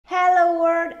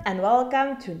and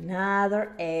welcome to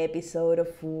another episode of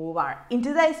FooBar. In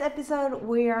today's episode,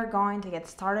 we are going to get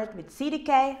started with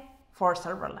CDK for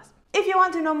serverless. If you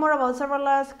want to know more about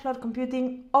serverless, cloud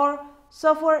computing, or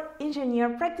software engineer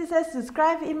practices,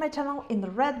 subscribe in my channel in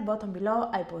the red button below.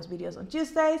 I post videos on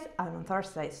Tuesdays and on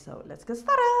Thursdays, so let's get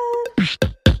started.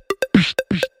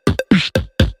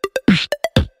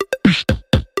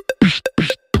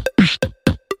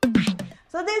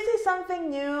 So this is something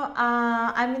new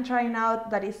I've been trying out,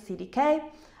 that is CDK.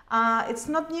 It's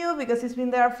not new because it's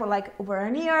been there for like over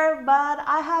a year, but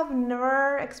I have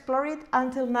never explored it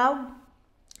until now.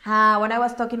 When I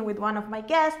was talking with one of my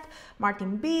guests,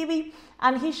 Martin Beebe,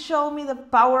 and he showed me the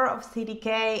power of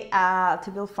CDK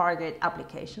to build Fargate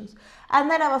applications.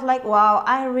 And then I was like, wow,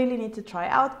 I really need to try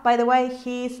out. By the way,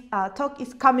 his talk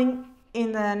is coming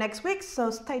in the next week,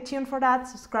 so stay tuned for that,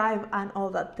 subscribe and all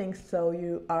that things so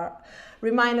you are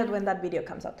reminded when that video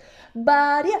comes out.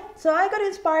 But yeah, so I got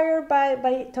inspired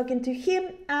by talking to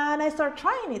him, and I started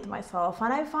trying it myself,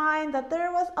 and I find that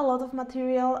there was a lot of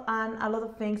material and a lot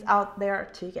of things out there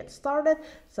to get started,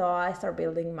 so I start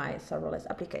building my serverless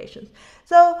applications.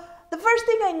 So the first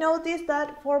thing I noticed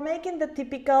that for making the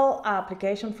typical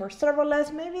application for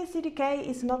serverless, maybe CDK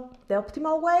is not the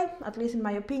optimal way, at least in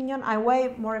my opinion. I'm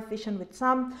way more efficient with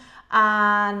some,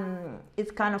 and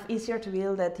it's kind of easier to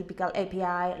build a typical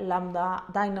API, Lambda,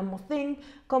 Dynamo thing,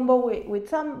 combo with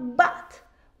some. But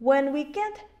when we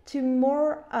get to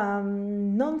more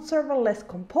non-serverless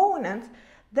components,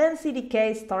 then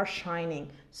CDK starts shining.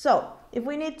 So if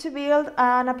we need to build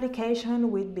an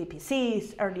application with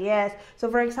VPCs, RDS,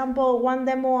 so for example, one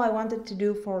demo I wanted to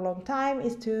do for a long time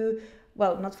is to,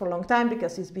 well, not for a long time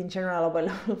because it's been generally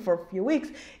available for a few weeks,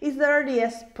 is the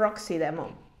RDS proxy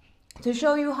demo, to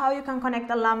show you how you can connect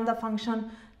a Lambda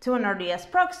function to an RDS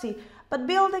proxy. But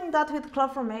building that with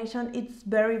CloudFormation, it's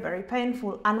very, very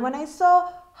painful. And when I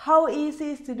saw how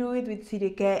easy it is to do it with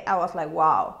CDK, I was like,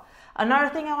 wow. Another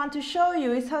thing I want to show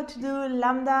you is how to do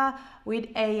Lambda with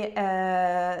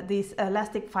this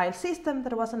elastic file system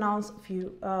that was announced a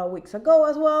few weeks ago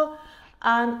as well.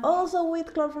 And also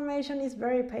with CloudFormation is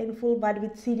very painful, but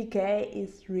with CDK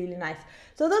is really nice.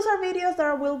 So those are videos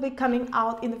that will be coming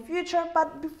out in the future.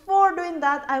 But before doing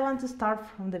that, I want to start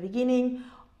from the beginning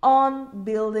on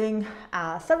building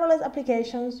serverless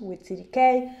applications with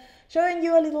CDK, showing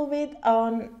you a little bit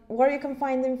on where you can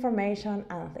find the information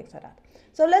and things like that.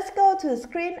 So let's go to the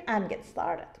screen and get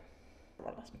started.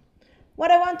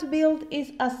 What I want to build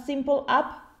is a simple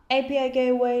app, API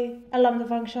gateway, a Lambda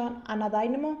function, and a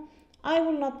Dynamo. I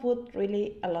will not put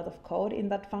really a lot of code in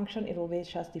that function. It will be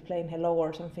just displaying hello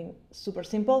or something super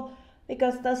simple,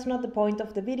 because that's not the point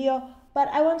of the video. But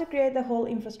I want to create the whole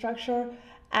infrastructure,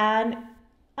 and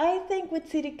I think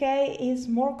with CDK is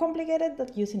more complicated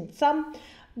than using some.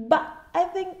 But I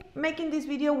think making this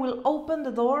video will open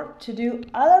the door to do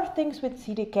other things with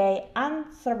CDK and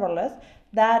serverless,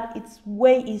 that it's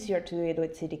way easier to do it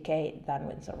with CDK than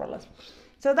with serverless.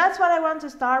 So that's what I want to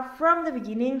start from the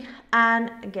beginning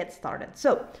and get started.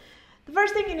 So the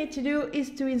first thing you need to do is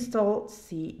to install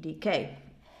CDK.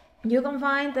 You can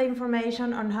find the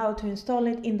information on how to install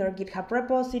it in their GitHub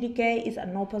repo. CDK is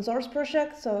an open source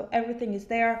project, so everything is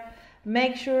there.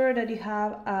 Make sure that you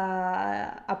have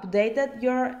updated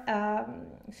your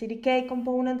CDK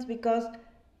components, because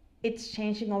it's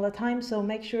changing all the time. So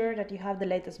make sure that you have the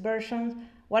latest versions.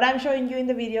 What I'm showing you in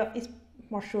the video is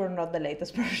for sure not the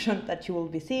latest version that you will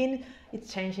be seeing.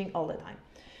 It's changing all the time.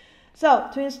 So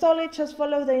to install it, just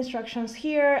follow the instructions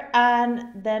here and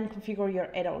then configure your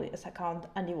AWS account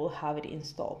and you will have it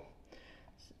installed.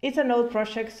 It's a node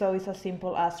project, so it's as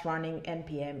simple as running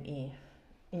npm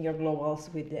in your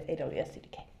globals with the AWS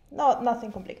CDK. No,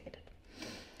 nothing complicated.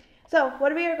 So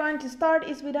what we are going to start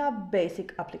is with a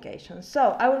basic application.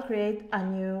 So I will create a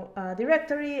new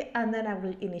directory and then I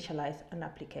will initialize an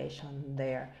application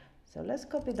there. So let's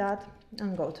copy that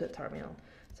and go to the terminal.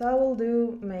 So I will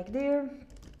do make dir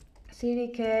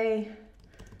CDK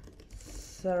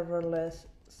serverless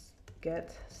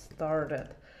get started.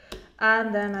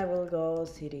 And then I will go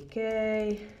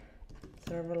CDK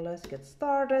serverless get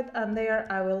started, and there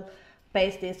I will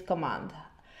paste this command.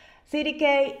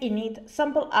 CDK init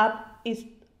sample app is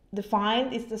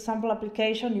defined, it's the sample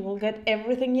application. You will get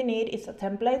everything you need, it's a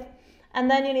template. And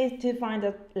then you need to find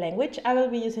a language. I will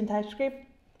be using TypeScript.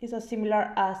 It's as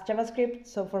similar as JavaScript,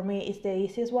 so for me it's the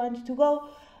easiest one to go.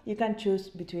 You can choose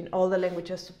between all the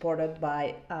languages supported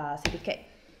by CDK.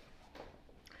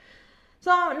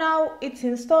 So now it's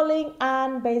installing,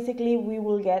 and basically we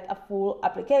will get a full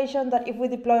application that if we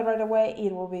deploy right away,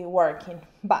 it will be working.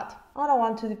 But I don't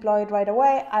want to deploy it right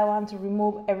away. I want to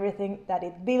remove everything that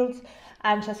it builds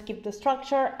and just keep the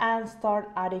structure and start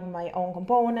adding my own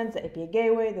components, the API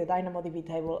gateway, the DynamoDB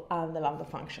table, and the Lambda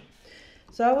function.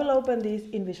 So I will open this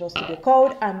in Visual Studio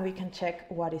Code and we can check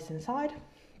what is inside.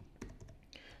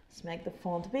 Let's make the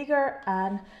font bigger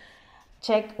and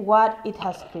check what it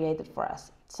has created for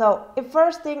us. So the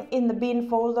first thing in the bin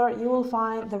folder, you will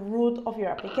find the root of your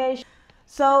application.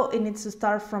 So it needs to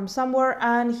start from somewhere,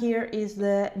 and here is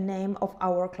the name of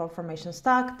our CloudFormation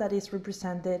stack that is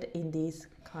represented in this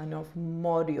kind of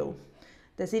module.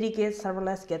 The Cdk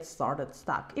Serverless Get Started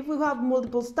stack. If we have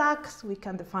multiple stacks, we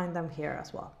can define them here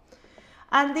as well.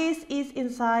 And this is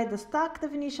inside the stack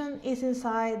definition, is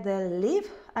inside the lib,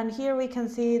 and here we can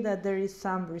see that there is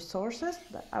some resources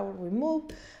that I will remove.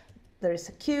 There is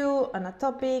a queue and a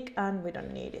topic, and we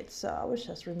don't need it, so I will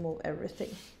just remove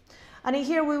everything. And in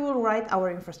here we will write our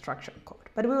infrastructure code,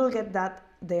 but we will get that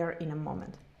there in a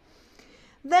moment.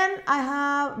 Then I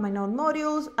have my node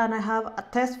modules and I have a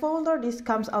test folder. This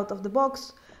comes out of the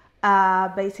box.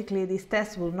 Basically these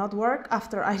tests will not work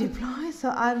after I deploy, so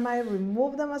I might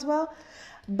remove them as well.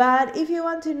 But if you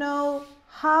want to know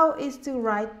how is to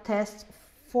write tests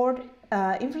for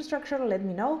infrastructure, let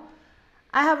me know.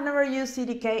 I have never used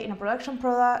CDK in a production,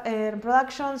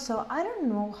 so I don't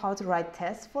know how to write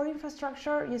tests for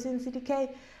infrastructure using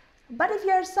CDK. But if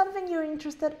there's something you're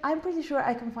interested, I'm pretty sure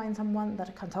I can find someone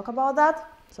that can talk about that.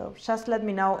 So just let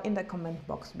me know in the comment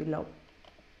box below.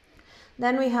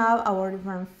 Then we have our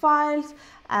different files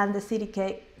and the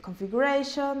CDK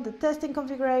configuration, the testing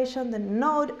configuration, the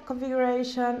node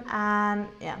configuration, and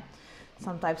yeah,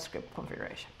 some TypeScript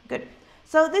configuration. Good.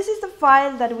 So this is the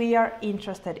file that we are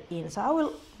interested in. So I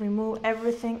will remove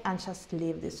everything and just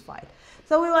leave this file.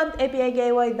 So we want API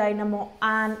Gateway, Dynamo,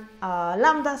 and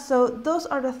Lambda. So those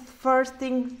are the first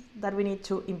things that we need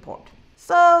to import.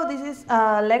 So this is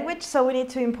language. So we need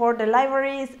to import the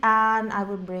libraries, and I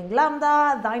will bring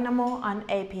Lambda, Dynamo, and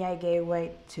API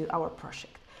Gateway to our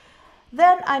project.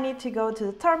 Then I need to go to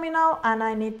the terminal and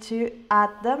I need to add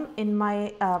them in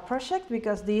my project,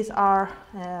 because these are,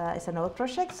 it's a node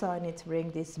project, so I need to bring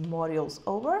these modules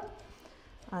over.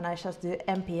 And I just do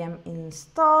npm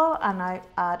install and I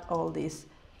add all these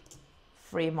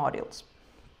free modules.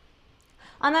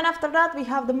 And then after that we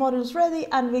have the modules ready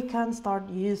and we can start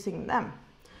using them.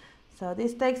 So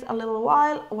this takes a little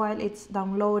while it's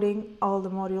downloading all the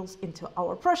modules into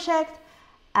our project,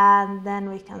 and then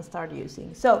we can start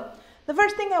using. So the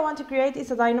first thing I want to create is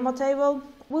a Dynamo table.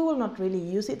 We will not really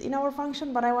use it in our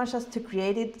function, but I want just to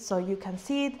create it so you can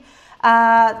see it.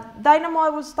 Dynamo I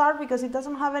will start because it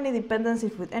doesn't have any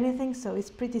dependencies with anything, so it's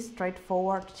pretty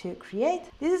straightforward to create.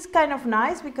 This is kind of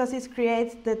nice because it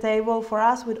creates the table for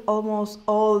us with almost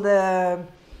all the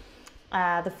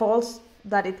defaults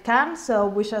that it can. So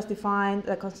we just define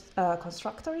the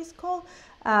constructor is called,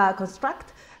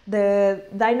 construct. The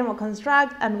Dynamo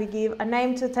construct, and we give a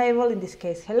name to the table, in this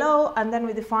case hello, and then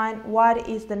we define what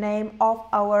is the name of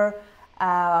our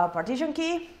partition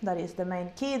key, that is the main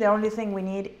key, the only thing we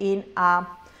need in a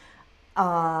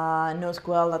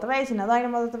NoSQL database, in a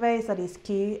Dynamo database, that is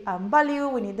key and value.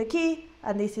 We need the key,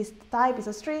 and this is the type is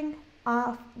a string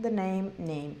of the name.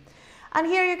 And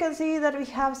here you can see that we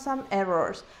have some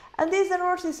errors. And these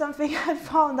errors is something I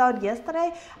found out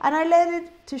yesterday, and I let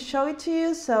it to show it to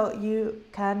you so you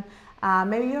can,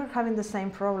 maybe you're having the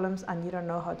same problems and you don't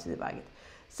know how to debug it.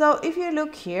 So if you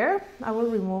look here, I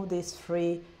will remove this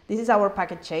free, this is our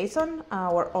package JSON,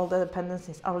 where all the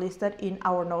dependencies are listed in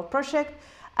our node project.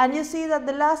 And you see that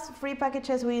the last free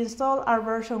packages we install are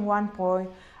version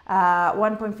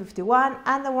 1.51,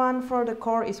 and the one for the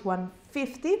core is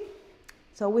 150.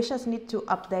 So we just need to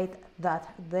update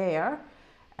that there.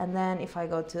 And then if I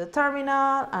go to the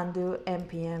terminal and do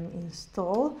npm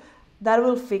install, that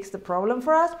will fix the problem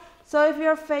for us. So if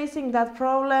you're facing that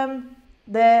problem,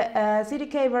 the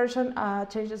CDK version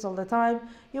changes all the time.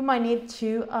 You might need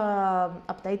to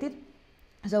update it.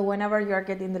 So whenever you're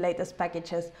getting the latest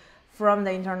packages from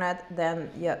the internet,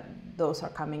 then yeah, those are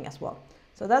coming as well.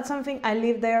 So that's something I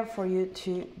leave there for you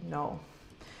to know.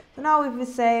 So now if we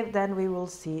save, then we will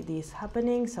see this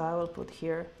happening. So I will put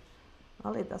here,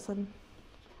 well, it doesn't.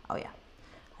 Oh yeah,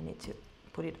 I need to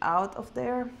put it out of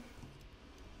there.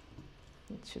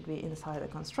 It should be inside the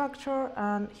constructor,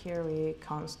 and here we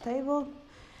const table,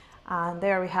 and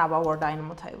there we have our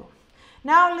Dynamo table.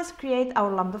 Now let's create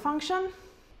our Lambda function,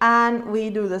 and we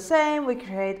do the same. We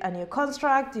create a new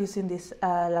construct using this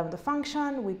Lambda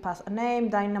function. We pass a name,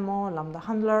 Dynamo, Lambda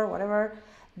handler, whatever.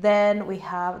 Then we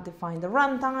have defined the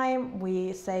runtime.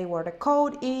 We say where the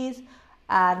code is.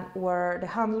 and where the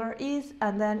handler is,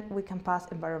 and then we can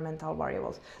pass environmental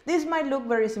variables. This might look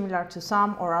very similar to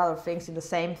some or other things in the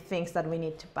same things that we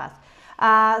need to pass.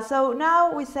 So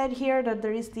now we said here that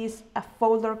there is this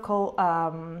folder called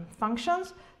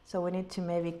functions. So we need to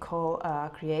maybe call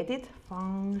created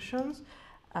functions,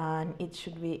 and it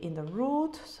should be in the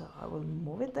root. So I will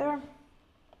move it there.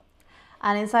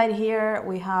 And inside here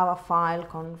we have a file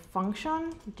called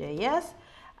function.js,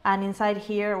 and inside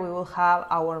here we will have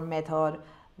our method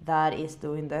that is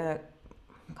doing the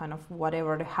kind of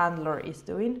whatever the handler is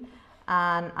doing.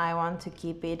 And I want to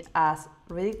keep it as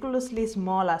ridiculously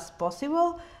small as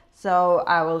possible, so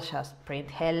I will just print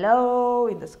hello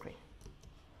in the screen.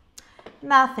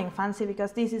 Nothing fancy,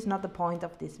 because this is not the point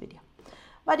of this video.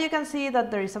 But you can see that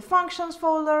there is a functions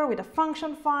folder with a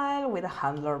function file with a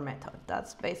handler method.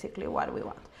 That's basically what we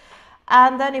want.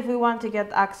 And then if we want to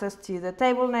get access to the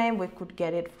table name, we could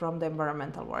get it from the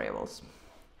environmental variables.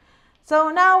 So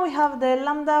now we have the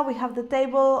Lambda, we have the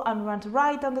table, and we want to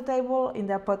write on the table. In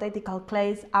the hypothetical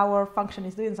case, our function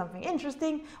is doing something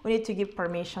interesting. We need to give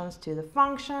permissions to the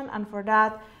function, and for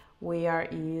that, we are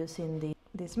using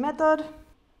this method.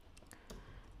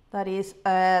 That is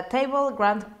a table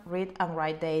grant read and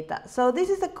write data. So this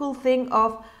is the cool thing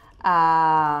of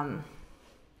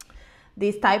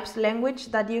this types language,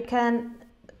 that you can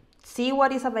see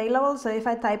what is available. So if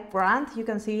I type grant, you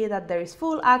can see that there is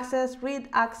full access, read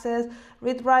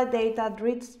write data,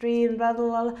 read stream, blah,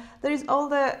 blah, blah. There is all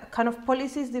the kind of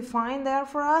policies defined there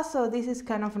for us. So this is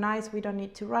kind of nice. We don't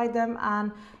need to write them,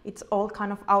 and it's all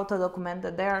kind of auto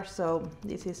documented there. So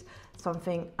this is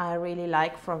something I really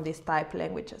like from these type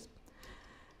languages.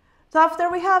 So after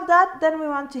we have that, then we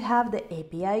want to have the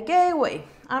API gateway.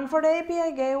 And for the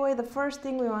API gateway, the first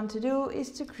thing we want to do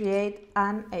is to create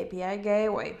an API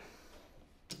gateway.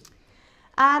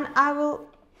 And I will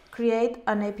create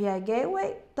an API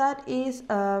gateway that is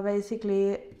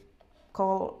basically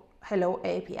called Hello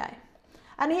API.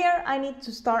 And here I need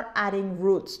to start adding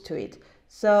routes to it.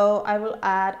 So I will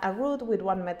add a route with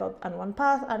one method and one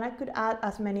path, and I could add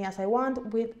as many as I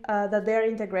want with that they're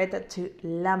integrated to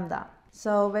Lambda.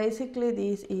 So basically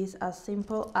this is as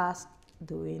simple as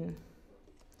doing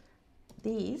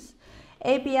this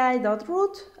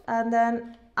API.route, and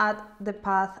then add the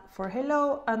path for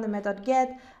hello and the method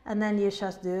get, and then you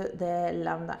just do the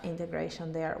Lambda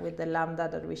integration there with the Lambda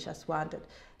that we just wanted.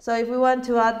 So if we want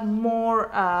to add more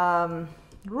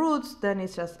routes, then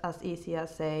it's just as easy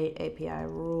as say API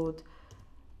route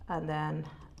and then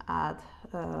add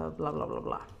blah blah blah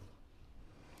blah.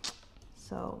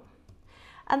 So,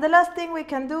 and the last thing we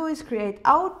can do is create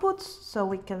outputs, so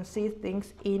we can see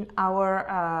things in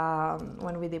our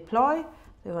when we deploy.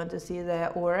 We want to see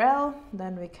the URL,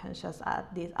 then we can just add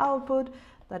this output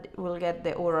that will get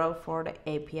the URL for the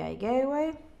API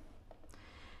gateway.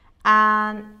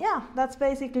 And yeah, that's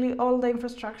basically all the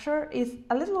infrastructure. It's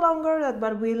a little longer than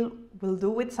what we'll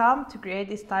do with some to create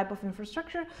this type of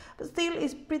infrastructure, but still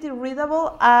it's pretty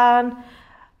readable. And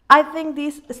I think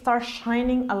this starts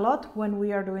shining a lot when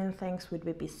we are doing things with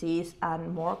VPCs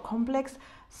and more complex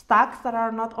stacks that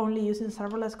are not only using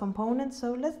serverless components.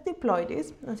 So let's deploy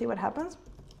this and see what happens.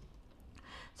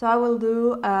 So I will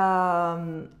do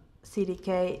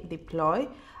Cdk Deploy.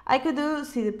 I could do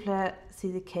Cdk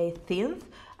Synth,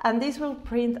 and this will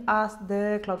print us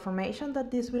the CloudFormation that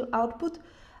this will output.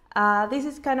 This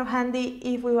is kind of handy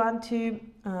if we want to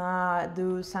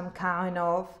do some kind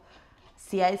of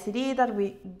CI/CD, that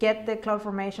we get the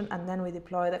CloudFormation and then we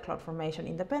deploy the CloudFormation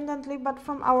independently. But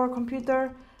from our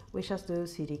computer, we just do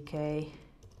Cdk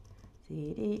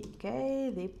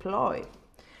Deploy.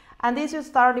 And this will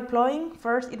start deploying.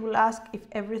 First, it will ask if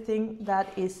everything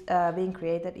that is being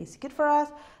created is good for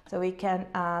us. So we can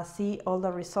see all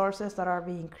the resources that are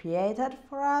being created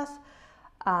for us,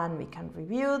 and we can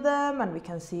review them, and we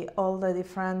can see all the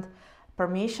different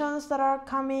permissions that are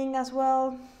coming as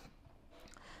well.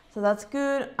 So that's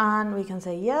good, and we can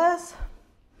say yes.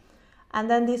 And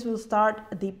then this will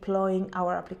start deploying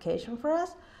our application for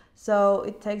us. So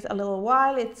it takes a little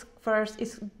while. It's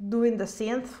doing the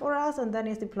synth for us, and then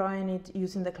it's deploying it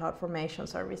using the CloudFormation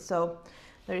service. So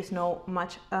there is no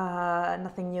much,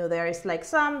 nothing new there. It's like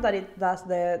some that it does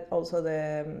also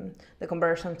the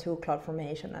conversion to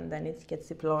CloudFormation, and then it gets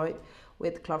deployed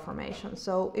with CloudFormation.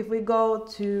 So if we go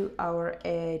to our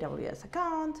AWS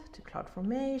account, to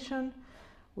CloudFormation,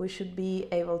 we should be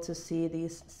able to see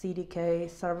this CDK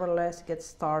serverless get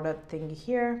started thing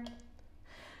here.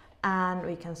 And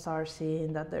we can start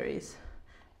seeing that there is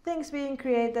things being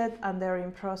created and they're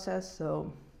in process.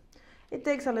 So it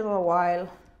takes a little while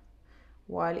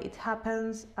it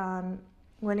happens, and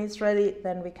when it's ready,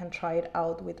 then we can try it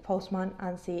out with Postman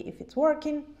and see if it's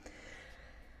working.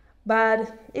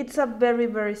 But it's a very,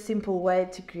 very simple way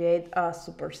to create a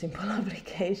super simple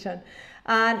application.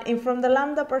 And from the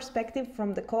Lambda perspective,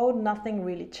 from the code, nothing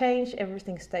really changed.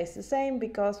 Everything stays the same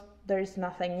because there is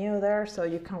nothing new there. So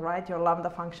you can write your Lambda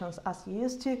functions as you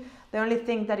used to. The only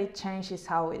thing that it changed is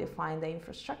how we define the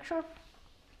infrastructure.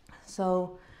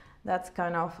 So that's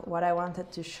kind of what I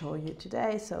wanted to show you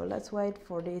today. So let's wait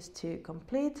for this to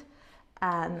complete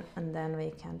and then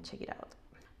we can check it out.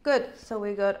 Good, so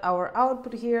we got our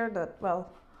output here that,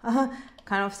 well,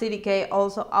 kind of CDK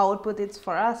also output it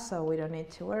for us, so we don't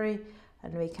need to worry.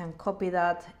 And we can copy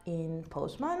that in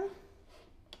Postman.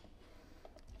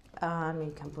 And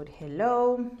we can put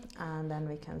hello, and then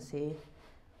we can see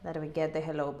that we get the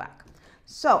hello back.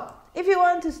 So if you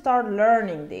want to start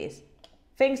learning these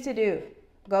things to do,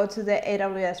 go to the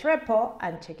AWS repo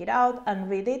and check it out and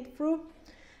read it through.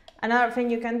 Another thing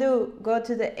you can do, go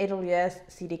to the AWS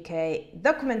CDK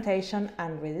documentation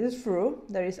and read it through.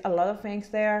 There is a lot of things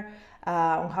there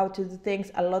on how to do things,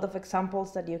 a lot of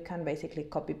examples that you can basically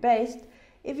copy paste.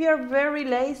 If you're very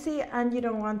lazy and you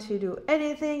don't want to do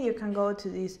anything, you can go to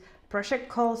this project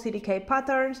called CDK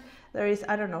patterns. There is,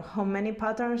 I don't know how many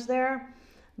patterns there.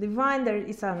 Define, there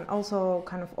is an also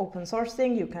kind of open source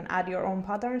thing. You can add your own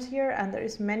patterns here, and there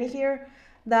is many here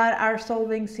that are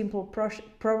solving simple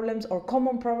problems or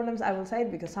common problems, I will say,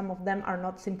 because some of them are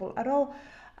not simple at all.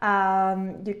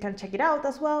 You can check it out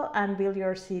as well and build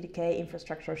your CDK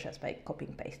infrastructure just by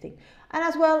copying pasting. And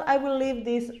as well, I will leave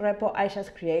this repo I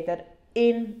just created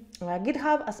in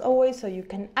GitHub as always, so you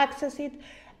can access it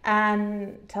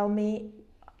and tell me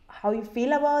how you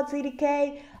feel about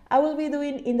CDK. I will be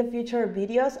doing in the future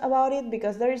videos about it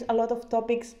because there is a lot of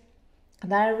topics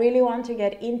that I really want to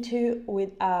get into with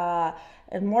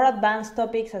more advanced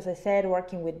topics, as I said,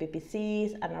 working with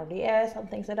VPCs and RDS and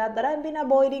things like that I've been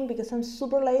avoiding because I'm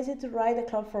super lazy to write a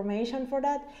CloudFormation for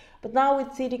that. But now with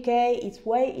CDK, it's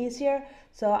way easier.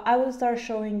 So I will start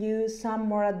showing you some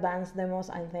more advanced demos,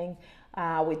 I think,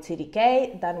 with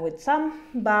CDK than with some,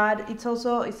 but it's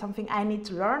something I need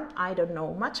to learn. I don't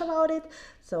know much about it,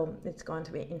 so it's going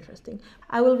to be interesting.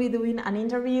 I will be doing an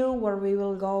interview where we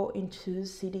will go into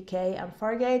CDK and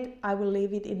Fargate. I will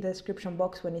leave it in the description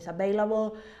box when it's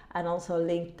available and also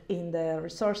linked in the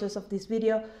resources of this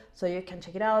video, so you can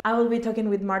check it out. I will be talking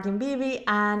with Martin Beebe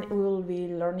and we will be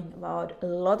learning about a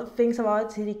lot of things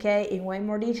about CDK in way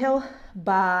more detail,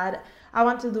 but I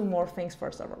want to do more things for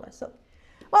serverless. So,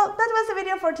 well, that was the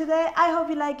video for today. I hope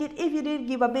you like it. If you did,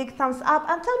 give a big thumbs up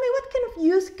and tell me what kind of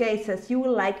use cases you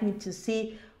would like me to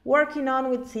see working on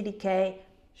with CDK.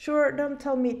 Sure, don't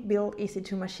tell me build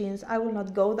EC2 machines. I will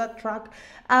not go that track.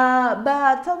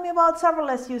 But tell me about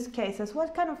serverless use cases.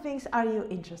 What kind of things are you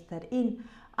interested in?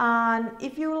 And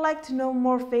if you would like to know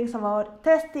more things about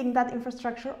testing that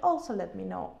infrastructure, also let me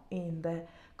know in the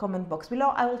comment box below.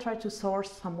 I will try to source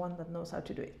someone that knows how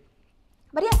to do it.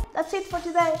 But yeah, that's it for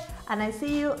today, and I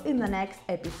see you in the next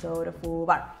episode of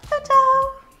FooBar. Ciao,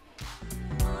 ciao!